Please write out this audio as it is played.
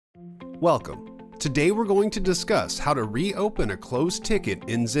Welcome. Today we're going to discuss how to reopen a closed ticket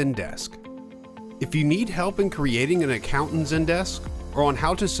in Zendesk. If you need help in creating an account in Zendesk or on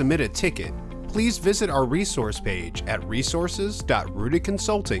how to submit a ticket, please visit our resource page at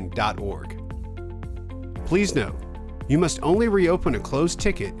resources.rootedconsulting.org. Please note, you must only reopen a closed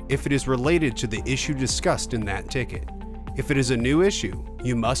ticket if it is related to the issue discussed in that ticket. If it is a new issue,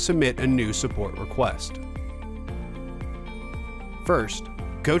 you must submit a new support request. First,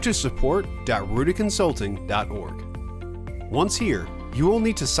 go to support.rootedconsulting.org. Once here, you will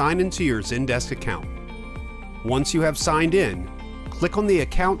need to sign into your Zendesk account. Once you have signed in, click on the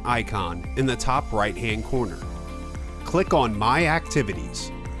account icon in the top right-hand corner. Click on My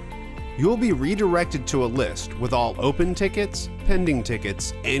Activities. You will be redirected to a list with all open tickets, pending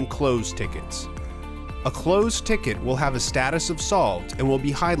tickets, and closed tickets. A closed ticket will have a status of solved and will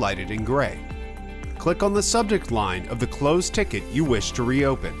be highlighted in gray. Click on the subject line of the closed ticket you wish to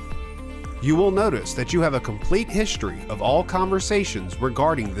reopen. You will notice that you have a complete history of all conversations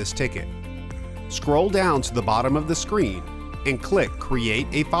regarding this ticket. Scroll down to the bottom of the screen and click Create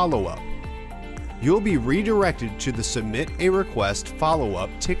a Follow-up. You'll be redirected to the Submit a Request Follow-up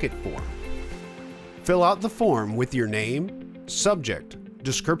ticket form. Fill out the form with your name, subject,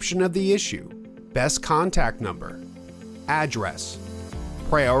 description of the issue, best contact number, address,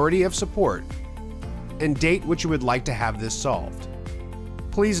 priority of support, and date which you would like to have this solved.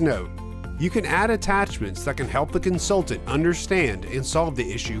 Please note, you can add attachments that can help the consultant understand and solve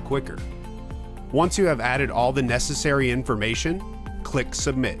the issue quicker. Once you have added all the necessary information, click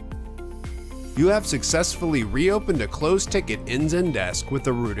Submit. You have successfully reopened a closed ticket in Zendesk with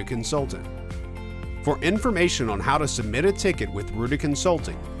the Rooted Consultant. For information on how to submit a ticket with Rooted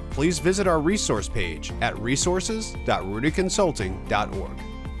Consulting, please visit our resource page at resources.rootedconsulting.org.